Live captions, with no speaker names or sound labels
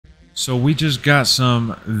So we just got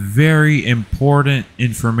some very important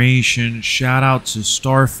information. Shout out to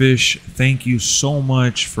Starfish. Thank you so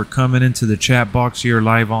much for coming into the chat box here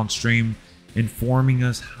live on stream, informing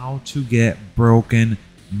us how to get broken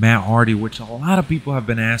Matt Hardy, which a lot of people have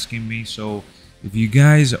been asking me. So if you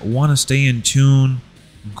guys want to stay in tune,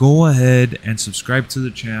 go ahead and subscribe to the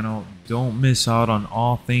channel. Don't miss out on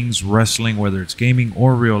all things wrestling, whether it's gaming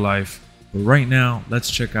or real life. But right now, let's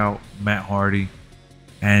check out Matt Hardy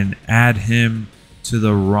and add him to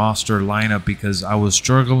the roster lineup because I was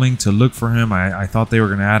struggling to look for him. I thought they were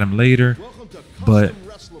going to add him later. But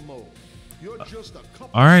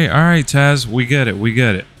all right, Taz, we get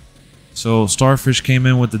it. So Starfish came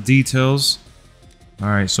in with the details. All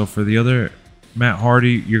right, so for the other Matt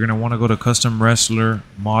Hardy, you're going to want to go to Custom Wrestler,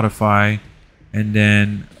 Modify, and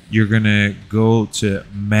then you're going to go to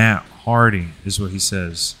Matt Hardy, is what he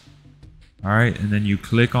says. All right, and then you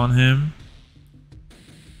click on him.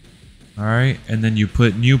 All right, and then you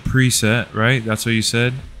put new preset, right? That's what you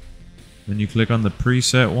said. Then you click on the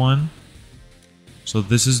preset one. So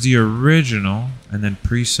this is the original, and then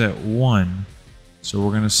preset 1. So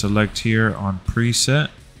we're going to select here on preset,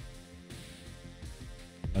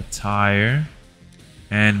 attire,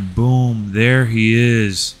 and boom, there he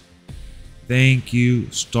is. Thank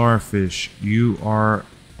you, Starfish. You are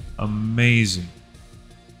amazing.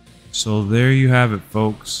 So there you have it,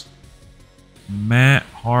 folks. Matt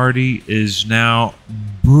Hardy is now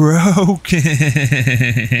broken.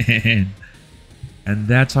 And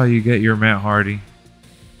that's how you get your Matt Hardy.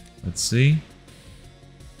 Let's see.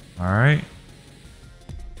 All right.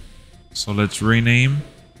 So let's rename.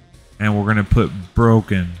 And we're going to put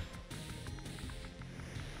broken.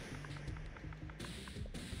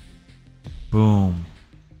 Boom.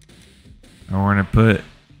 And we're going to put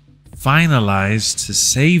finalize to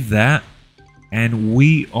save that. And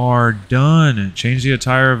we are done. Change the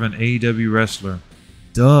attire of an AEW wrestler.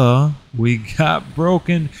 Duh. We got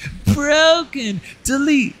broken.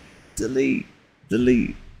 Delete.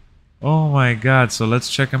 Oh my God. So let's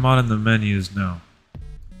check him out in the menus now.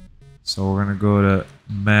 So we're going to go to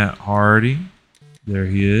Matt Hardy. There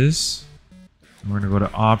he is. We're going to go to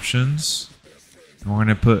options. And we're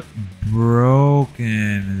going to put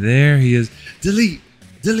broken. There he is. Delete.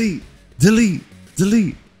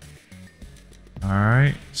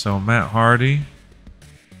 Alright, so Matt Hardy.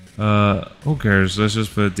 Who cares? Let's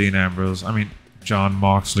just put Dean Ambrose. I mean, John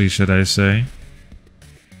Moxley, should I say.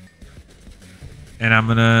 And I'm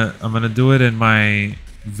gonna do it in my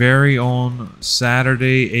very own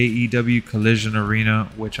Saturday AEW Collision Arena,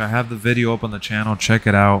 which I have the video up on the channel. Check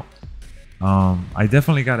it out. I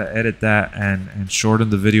definitely got to edit that and shorten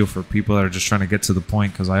the video for people that are just trying to get to the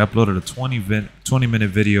point, because I uploaded a 20-minute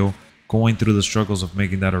video going through the struggles of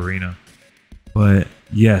making that arena. But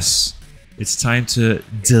yes, it's time to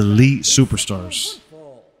delete superstars.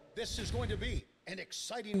 This is going to be an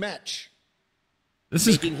exciting match. This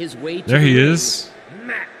is making his way to there. He is.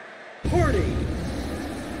 Matt Hardy.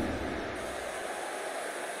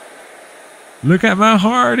 Look at Matt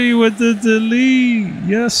Hardy with the delete.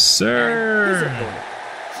 Yes, sir.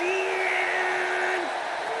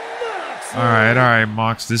 All right,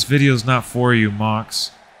 Mox. This video's not for you,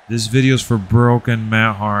 Mox. This video's for broken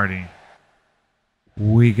Matt Hardy.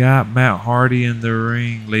 We got Matt Hardy in the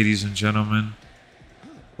ring, ladies and gentlemen.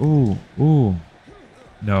 Ooh.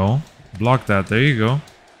 No. Block that. There you go.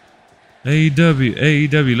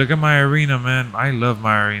 AEW. Look at my arena, man. I love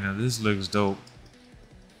my arena. This looks dope.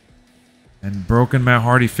 And broken Matt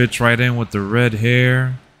Hardy fits right in with the red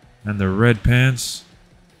hair and the red pants.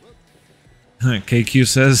 KQ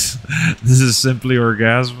says, this is simply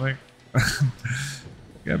orgasmic.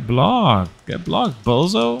 Get blocked,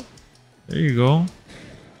 bozo. There you go.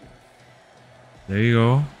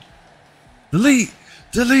 Delete.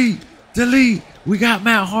 We got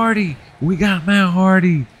Matt Hardy.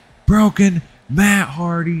 Broken Matt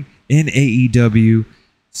Hardy in AEW.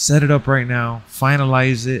 Set it up right now.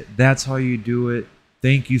 Finalize it. That's how you do it.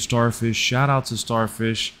 Thank you, Starfish. Shout out to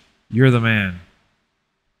Starfish. You're the man.